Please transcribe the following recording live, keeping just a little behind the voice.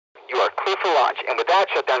clear for launch. And with that,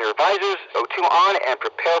 shut down your visors, O2 on, and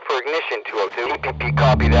prepare for ignition, 202. EPP,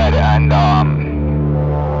 copy that, and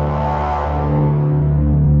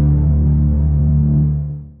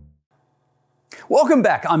Welcome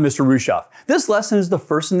back, I'm Mr. Rushoff. This lesson is the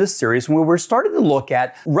first in this series where we're starting to look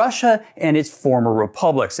at Russia and its former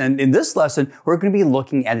republics. And in this lesson, we're going to be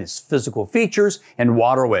looking at its physical features and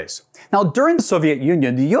waterways. Now, during the Soviet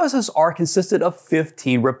Union, the USSR consisted of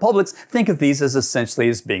 15 republics. Think of these as essentially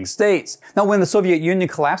as being states. Now, when the Soviet Union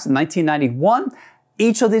collapsed in 1991,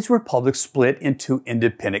 each of these republics split into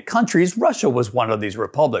independent countries. Russia was one of these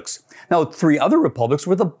republics. Now, 3 other republics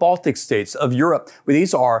were the Baltic states of Europe.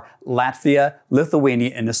 These are Latvia,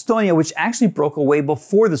 Lithuania, and Estonia, which actually broke away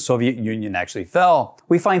before the Soviet Union actually fell.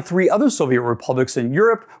 We find 3 other Soviet republics in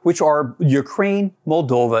Europe, which are Ukraine,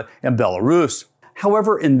 Moldova, and Belarus.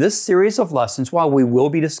 However, in this series of lessons, while we will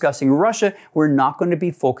be discussing Russia, we're not going to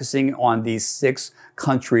be focusing on these 6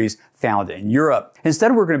 countries found in Europe.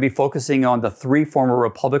 Instead, we're going to be focusing on the 3 former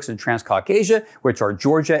republics in Transcaucasia, which are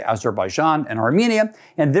Georgia, Azerbaijan, and Armenia.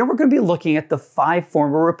 And then we're going to be looking at the 5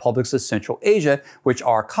 former republics of Central Asia, which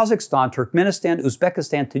are Kazakhstan, Turkmenistan,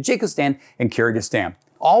 Uzbekistan, Tajikistan, and Kyrgyzstan.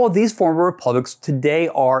 All of these former republics today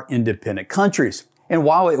are independent countries. And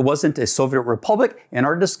while it wasn't a Soviet republic, in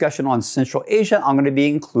our discussion on Central Asia, I'm going to be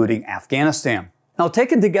including Afghanistan. Now,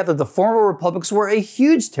 taken together, the former republics were a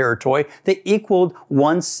huge territory that equaled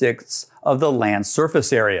 1/6 of the land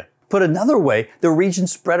surface area. Put another way, the region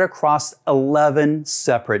spread across 11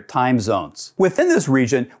 separate time zones. Within this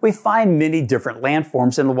region, we find many different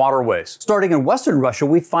landforms and waterways. Starting in Western Russia,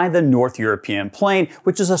 we find the North European Plain,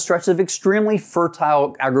 which is a stretch of extremely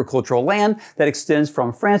fertile agricultural land that extends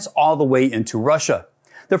from France all the way into Russia.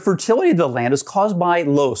 The fertility of the land is caused by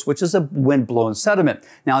loess, which is a wind-blown sediment.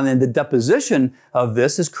 Now, then the deposition of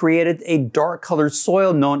this has created a dark-colored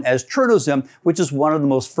soil known as Chernozem, which is one of the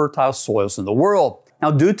most fertile soils in the world. Now,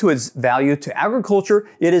 due to its value to agriculture,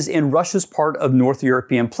 it is in Russia's part of North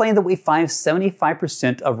European Plain that we find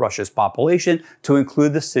 75% of Russia's population, to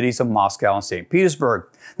include the cities of Moscow and St. Petersburg.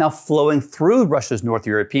 Now, flowing through Russia's North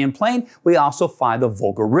European Plain, we also find the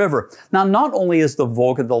Volga River. Now, not only is the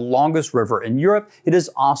Volga the longest river in Europe, it is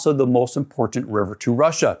also the most important river to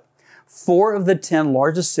Russia. 4 of the 10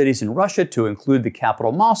 largest cities in Russia, to include the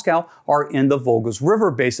capital Moscow, are in the Volga's river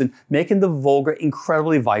basin, making the Volga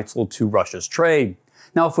incredibly vital to Russia's trade.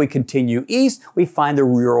 Now, if we continue east, we find the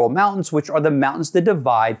Ural Mountains, which are the mountains that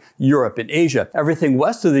divide Europe and Asia. Everything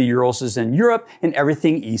west of the Urals is in Europe, and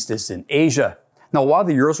everything east is in Asia. Now, while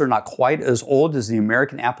the Urals are not quite as old as the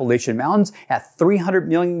American Appalachian Mountains, at 300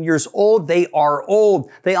 million years old, they are old.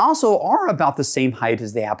 They also are about the same height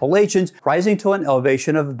as the Appalachians, rising to an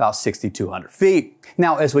elevation of about 6,200 feet.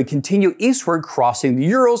 Now, as we continue eastward, crossing the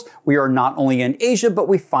Urals, we are not only in Asia, but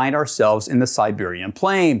we find ourselves in the Siberian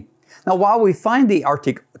Plain. Now, while we find the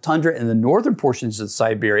Arctic tundra in the northern portions of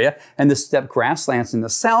Siberia and the steppe grasslands in the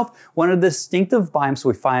south, one of the distinctive biomes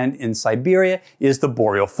we find in Siberia is the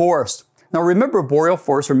boreal forest. Now, remember, boreal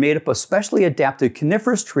forests are made up of specially adapted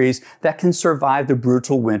coniferous trees that can survive the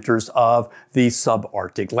brutal winters of the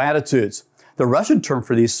subarctic latitudes. The Russian term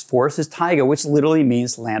for these forests is taiga, which literally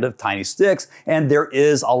means land of tiny sticks, and there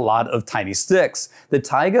is a lot of tiny sticks. The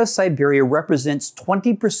taiga of Siberia represents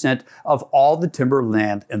 20% of all the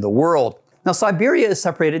timberland in the world. Now, Siberia is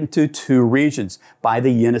separated into 2 regions by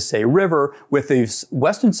the Yenisei River, with the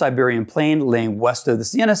Western Siberian Plain laying west of the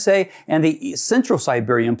Yenisei and the Central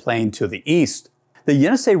Siberian Plain to the east. The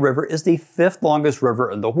Yenisei River is the 5th longest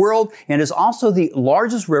river in the world and is also the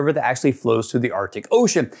largest river that actually flows to the Arctic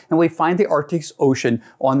Ocean. And we find the Arctic Ocean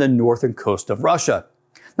on the northern coast of Russia.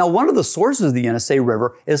 Now, one of the sources of the Yenisei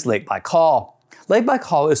River is Lake Baikal. Lake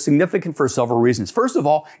Baikal is significant for several reasons. First of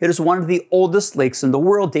all, it is one of the oldest lakes in the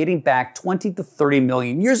world, dating back 20 to 30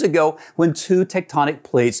 million years ago when 2 tectonic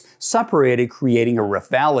plates separated, creating a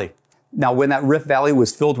rift valley. Now, when that rift valley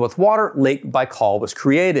was filled with water, Lake Baikal was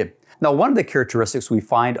created. Now, one of the characteristics we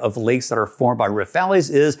find of lakes that are formed by rift valleys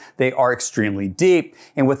is they are extremely deep.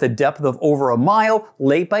 And with a depth of over a mile,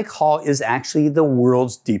 Lake Baikal is actually the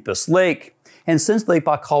world's deepest lake. And since Lake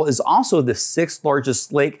Baikal is also the 6th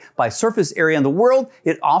largest lake by surface area in the world,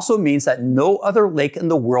 it also means that no other lake in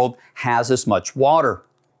the world has as much water.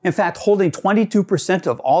 In fact, holding 22%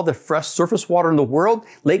 of all the fresh surface water in the world,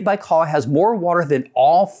 Lake Baikal has more water than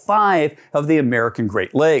all 5 of the American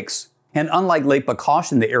Great Lakes. And unlike Lake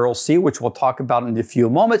Baikal in the Aral Sea, which we'll talk about in a few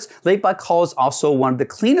moments, Lake Baikal is also one of the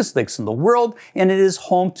cleanest lakes in the world, and it is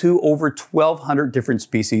home to over 1,200 different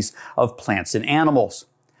species of plants and animals.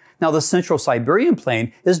 Now, the Central Siberian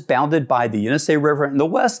Plain is bounded by the Yenisei River in the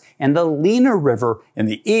west and the Lena River in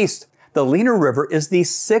the east. The Lena River is the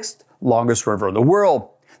 6th longest river in the world.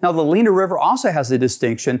 Now, the Lena River also has the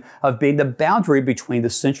distinction of being the boundary between the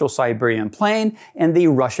Central Siberian Plain and the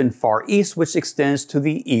Russian Far East, which extends to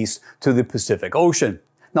the east to the Pacific Ocean.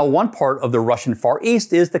 Now, one part of the Russian Far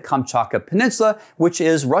East is the Kamchatka Peninsula, which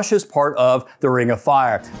is Russia's part of the Ring of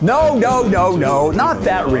Fire. No, not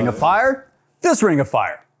that Ring of Fire, this Ring of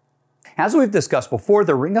Fire. As we've discussed before,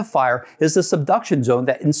 the Ring of Fire is the subduction zone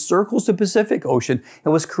that encircles the Pacific Ocean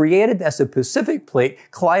and was created as the Pacific Plate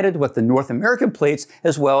collided with the North American plates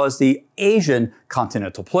as well as the Asian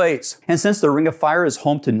continental plates. And since the Ring of Fire is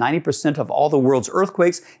home to 90% of all the world's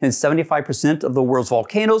earthquakes and 75% of the world's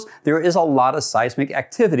volcanoes, there is a lot of seismic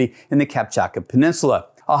activity in the Kamchatka Peninsula.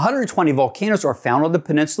 120 volcanoes are found on the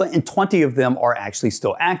peninsula and 20 of them are actually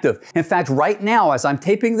still active. In fact, right now, as I'm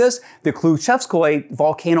taping this, the Klyuchevskoye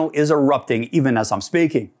volcano is erupting even as I'm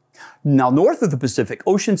speaking. Now, north of the Pacific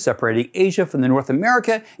Ocean, separating Asia from North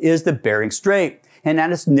America, is the Bering Strait. And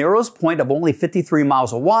at its narrowest point of only 53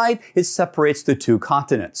 miles wide, it separates the two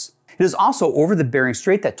continents. It is also over the Bering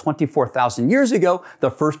Strait that 24,000 years ago,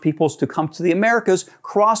 the first peoples to come to the Americas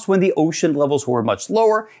crossed when the ocean levels were much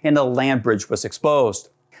lower and the land bridge was exposed.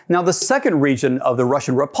 Now, the second region of the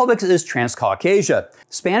Russian republics is Transcaucasia.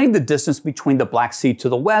 Spanning the distance between the Black Sea to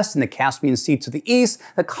the west and the Caspian Sea to the east,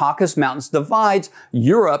 the Caucasus Mountains divides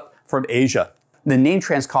Europe from Asia. The name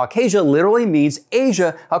Transcaucasia literally means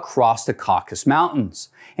Asia across the Caucasus Mountains.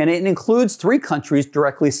 And it includes 3 countries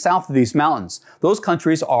directly south of these mountains. Those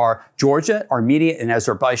countries are Georgia, Armenia, and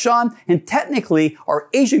Azerbaijan, and technically are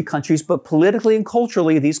Asian countries, but politically and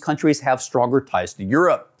culturally, these countries have stronger ties to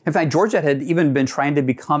Europe. In fact, Georgia had even been trying to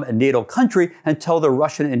become a NATO country until the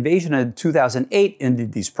Russian invasion in 2008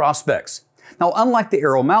 ended these prospects. Now, unlike the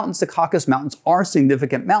Ural Mountains, the Caucasus Mountains are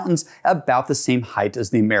significant mountains about the same height as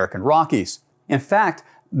the American Rockies. In fact,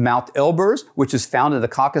 Mount Elburz, which is found in the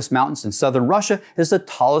Caucasus Mountains in southern Russia, is the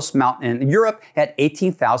tallest mountain in Europe at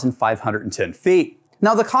 18,510 feet.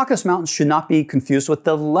 Now, the Caucasus Mountains should not be confused with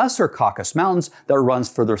the Lesser Caucasus Mountains that runs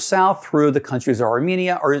further south through the countries of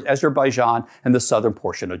Armenia or Azerbaijan and the southern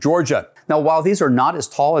portion of Georgia. Now, while these are not as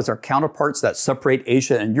tall as their counterparts that separate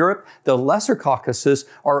Asia and Europe, the Lesser Caucasus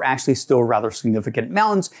are actually still rather significant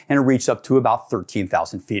mountains and reach up to about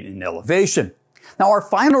 13,000 feet in elevation. Now, our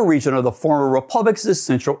final region of the former republics is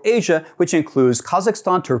Central Asia, which includes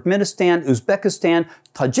Kazakhstan, Turkmenistan, Uzbekistan,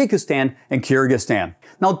 Tajikistan, and Kyrgyzstan.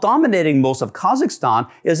 Now, dominating most of Kazakhstan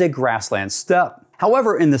is a grassland steppe.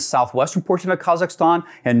 However, in the southwestern portion of Kazakhstan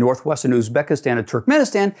and northwestern Uzbekistan and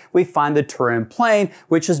Turkmenistan, we find the Turan Plain,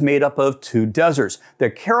 which is made up of 2 deserts,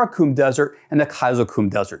 the Karakum Desert and the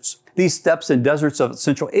Kaizokum Deserts. These steppes and deserts of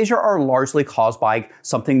Central Asia are largely caused by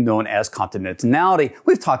something known as continentality.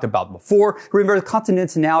 We've talked about before. Remember,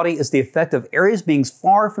 continentality is the effect of areas being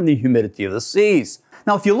far from the humidity of the seas.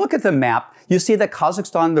 Now, if you look at the map, you see that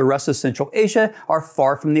Kazakhstan and the rest of Central Asia are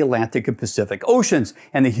far from the Atlantic and Pacific Oceans,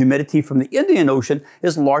 and the humidity from the Indian Ocean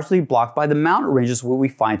is largely blocked by the mountain ranges where we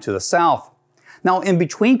find to the south. Now, in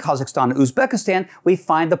between Kazakhstan and Uzbekistan, we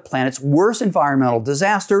find the planet's worst environmental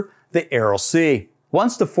disaster, the Aral Sea.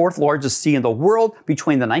 Once the 4th largest sea in the world,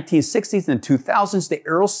 between the 1960s and 2000s, the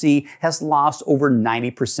Aral Sea has lost over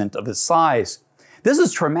 90% of its size. This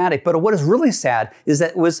is traumatic, but what is really sad is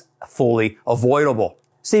that it was fully avoidable.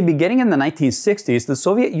 See, beginning in the 1960s, the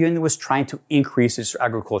Soviet Union was trying to increase its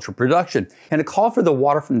agricultural production, and it called for the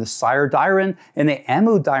water from the Syr-Dairen and the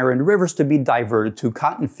Amu-Dairen rivers to be diverted to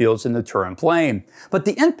cotton fields in the Turan Plain. But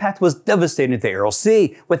the impact was devastating to the Aral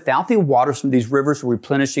Sea. Without the waters from these rivers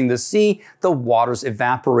replenishing the sea, the waters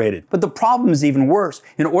evaporated. But the problem is even worse.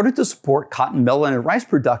 In order to support cotton, melon, and rice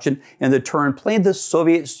production in the Turan Plain, the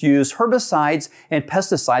Soviets used herbicides and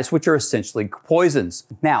pesticides, which are essentially poisons.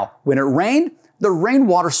 Now, when it rained, the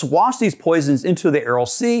rainwater swashed these poisons into the Aral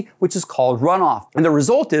Sea, which is called runoff. And the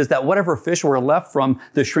result is that whatever fish were left from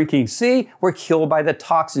the shrinking sea were killed by the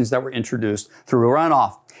toxins that were introduced through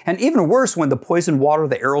runoff. And even worse, when the poisoned water of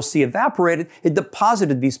the Aral Sea evaporated, it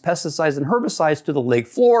deposited these pesticides and herbicides to the lake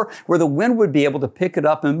floor, where the wind would be able to pick it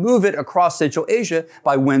up and move it across Central Asia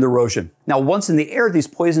by wind erosion. Now, once in the air, these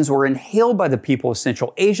poisons were inhaled by the people of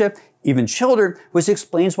Central Asia, even children, which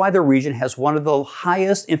explains why the region has one of the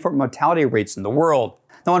highest infant mortality rates in the world.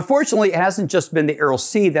 Now, unfortunately, it hasn't just been the Aral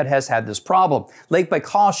Sea that has had this problem. Lake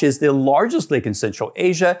Baikal is the largest lake in Central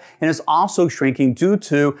Asia and is also shrinking due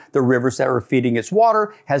to the rivers that are feeding its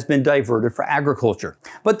water has been diverted for agriculture.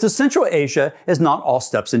 But to Central Asia is not all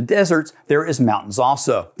steppes and deserts, there is mountains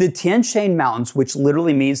also. The Tian Shan Mountains, which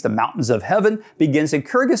literally means the mountains of heaven, begins in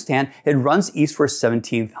Kyrgyzstan and runs east for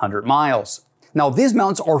 1,700 miles. Now, these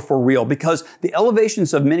mountains are for real because the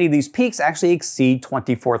elevations of many of these peaks actually exceed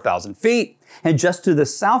 24,000 feet. And just to the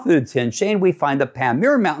south of the Tian Shan, we find the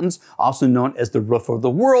Pamir Mountains, also known as the roof of the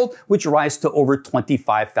world, which rise to over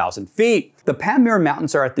 25,000 feet. The Pamir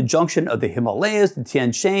Mountains are at the junction of the Himalayas, the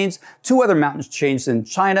Tian Shans, two other mountain chains in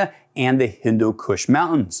China, and the Hindu Kush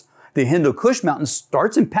Mountains. The Hindu Kush Mountains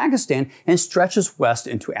starts in Pakistan and stretches west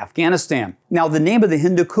into Afghanistan. Now, the name of the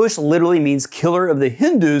Hindu Kush literally means killer of the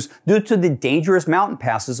Hindus due to the dangerous mountain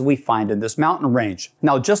passes we find in this mountain range.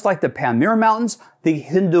 Now, just like the Pamir Mountains, the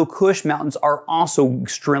Hindu Kush Mountains are also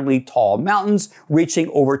extremely tall mountains, reaching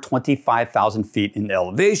over 25,000 feet in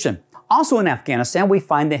elevation. Also in Afghanistan, we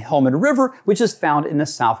find the Helmand River, which is found in the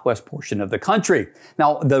southwest portion of the country.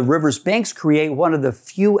 Now, the river's banks create one of the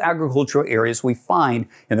few agricultural areas we find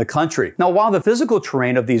in the country. Now, while the physical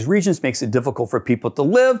terrain of these regions makes it difficult for people to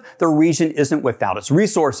live, the region isn't without its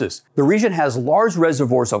resources. The region has large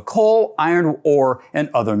reservoirs of coal, iron ore, and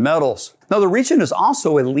other metals. Now, the region is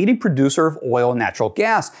also a leading producer of oil and natural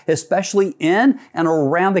gas, especially in and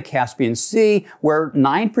around the Caspian Sea, where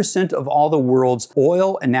 9% of all the world's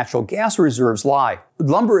oil and natural gas reserves lie.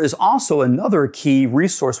 Lumber is also another key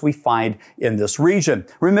resource we find in this region.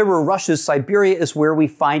 Remember, Russia's Siberia is where we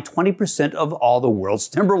find 20% of all the world's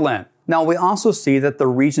timberland. Now, we also see that the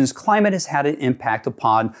region's climate has had an impact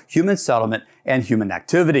upon human settlement and human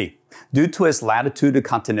activity. Due to its latitude and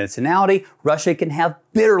continentality, Russia can have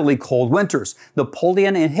bitterly cold winters.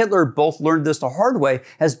 Napoleon and Hitler both learned this the hard way,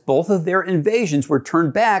 as both of their invasions were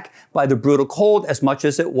turned back by the brutal cold as much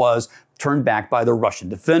as it was turned back by the Russian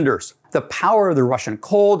defenders. The power of the Russian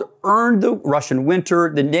cold earned the Russian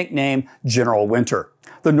winter the nickname General Winter.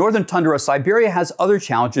 The northern tundra of Siberia has other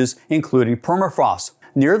challenges, including permafrost.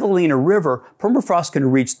 Near the Lena River, permafrost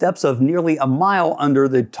can reach depths of nearly a mile under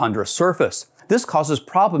the tundra surface. This causes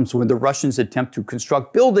problems when the Russians attempt to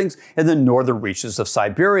construct buildings in the northern reaches of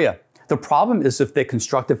Siberia. The problem is if they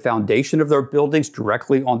construct a foundation of their buildings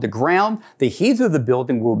directly on the ground, the heat of the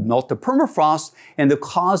building will melt the permafrost and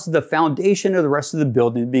cause the foundation of the rest of the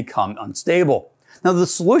building to become unstable. Now, the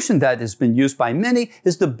solution that has been used by many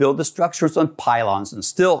is to build the structures on pylons and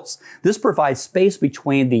stilts. This provides space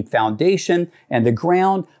between the foundation and the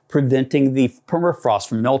ground, preventing the permafrost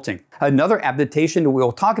from melting. Another adaptation that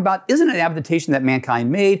we'll talk about isn't an adaptation that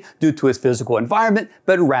mankind made due to its physical environment,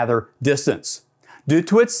 but rather distance. Due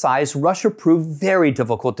to its size, Russia proved very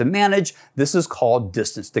difficult to manage. This is called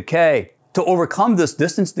distance decay. To overcome this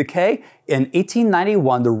distance decay, in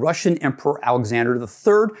 1891, the Russian Emperor Alexander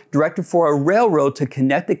III directed for a railroad to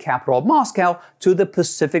connect the capital of Moscow to the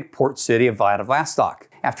Pacific port city of Vladivostok.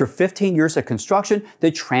 After 15 years of construction,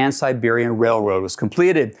 the Trans-Siberian Railroad was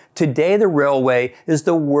completed. Today, the railway is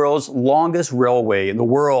the world's longest railway in the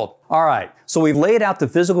world. All right, so we've laid out the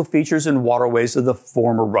physical features and waterways of the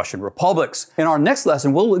former Russian republics. In our next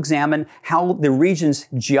lesson, we'll examine how the region's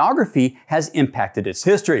geography has impacted its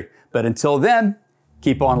history. But until then,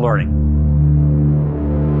 keep on learning.